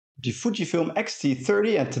The Fujifilm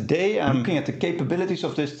X-T30, and today I'm looking at the capabilities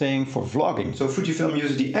of this thing for vlogging. So Fujifilm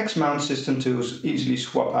uses the X-mount system to easily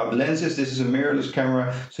swap out lenses. This is a mirrorless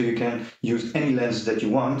camera, so you can use any lenses that you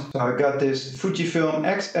want. So I got this Fujifilm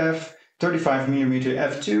XF 35mm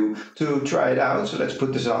f2 to try it out. So let's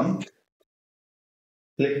put this on.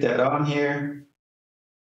 Click that on here.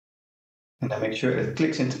 And then make sure it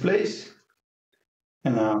clicks into place.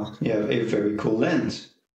 And now you have a very cool lens.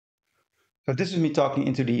 So this is me talking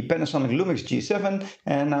into the Panasonic Lumix G7,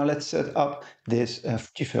 and now let's set up this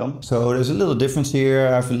Fujifilm. So there's a little difference here.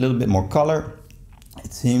 I have a little bit more color.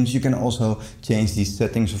 It seems you can also change these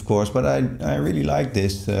settings, of course, but I really like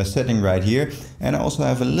this setting right here. And I also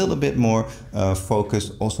have a little bit more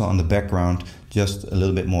focus also on the background, just a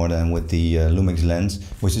little bit more than with the Lumix lens,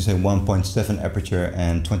 which is a 1.7 aperture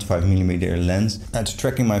and 25mm lens. That's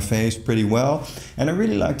tracking my face pretty well. And I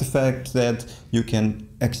really like the fact that you can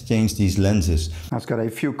exchange these lenses. It's got a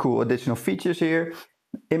few cool additional features here.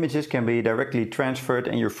 Images can be directly transferred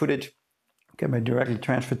and your footage can be directly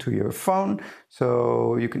transferred to your phone,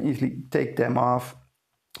 so you can easily take them off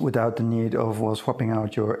without the need of swapping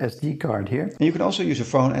out your SD card here. And you can also use your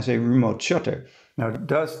phone as a remote shutter. Now it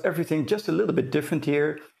does everything just a little bit different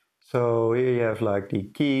here. So here you have like the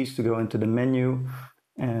keys to go into the menu,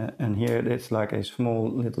 and here it's like a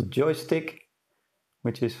small little joystick,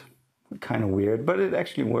 which is kind of weird, but it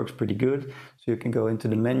actually works pretty good. So you can go into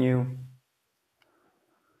the menu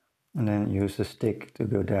and then use the stick to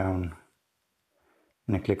go down.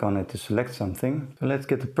 And I click on it to select something. So let's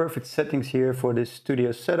get the perfect settings here for this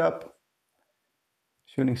studio setup.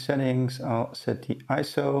 Shooting settings, I'll set the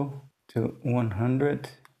ISO to 100.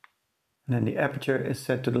 And then the aperture is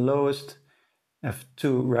set to the lowest,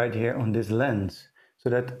 f2 right here on this lens. So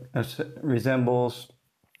that resembles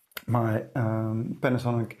my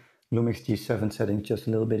Panasonic Lumix G7 settings just a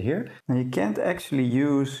little bit here. Now you can't actually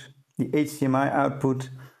use the HDMI output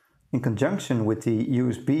in conjunction with the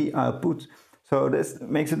USB output. So this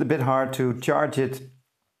makes it a bit hard to charge it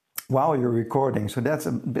while you're recording. So that's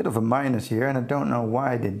a bit of a minus here, and I don't know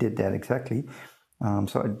why they did that exactly.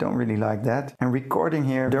 So I don't really like that. And recording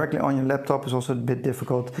here directly on your laptop is also a bit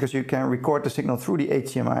difficult because you can record the signal through the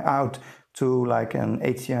HDMI out to like an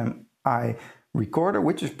HDMI recorder,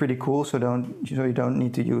 which is pretty cool. So you don't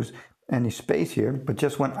need to use any space here, but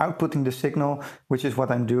just when outputting the signal, which is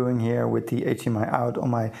what I'm doing here with the HDMI out on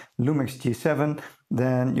my Lumix G7,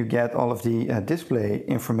 then you get all of the display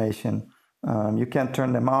information. You can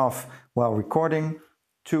turn them off while recording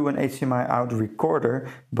to an HDMI out recorder,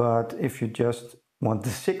 but if you just want the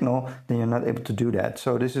signal, then you're not able to do that.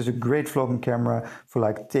 So this is a great vlogging camera for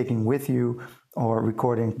like taking with you, or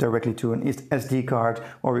recording directly to an SD card,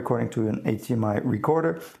 or recording to an HDMI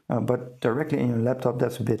recorder, but directly in your laptop,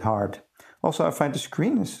 that's a bit hard. Also, I find the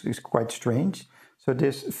screen is quite strange. So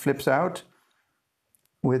this flips out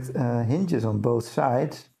with hinges on both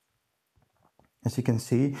sides, as you can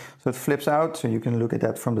see. So it flips out, so you can look at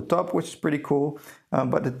that from the top, which is pretty cool,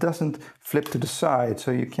 but it doesn't flip to the side,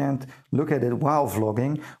 so you can't look at it while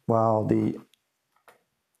vlogging, while the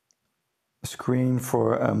screen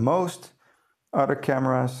for most other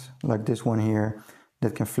cameras, like this one here,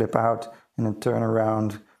 that can flip out and then turn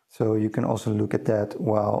around. So you can also look at that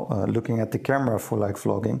while looking at the camera for like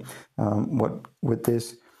vlogging. With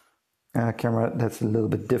this camera, that's a little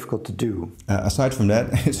bit difficult to do. Aside from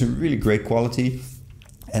that, it's a really great quality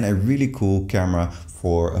and a really cool camera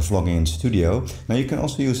for vlogging in studio. Now you can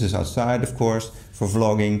also use this outside, of course, for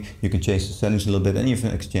vlogging. You can change the settings a little bit and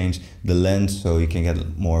even exchange the lens so you can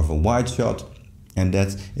get more of a wide shot. And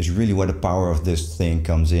that is really where the power of this thing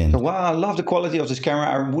comes in. So while I love the quality of this camera,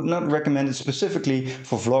 I would not recommend it specifically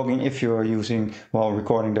for vlogging if you're using while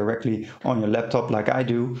recording directly on your laptop like I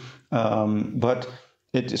do. But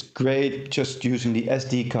it is great just using the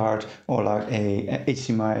SD card or like a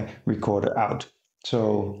HDMI recorder out.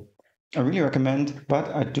 So I really recommend,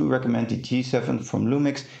 but I do recommend the G7 from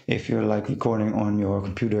Lumix if you're like recording on your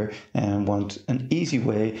computer and want an easy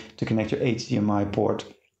way to connect your HDMI port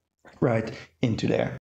right into there.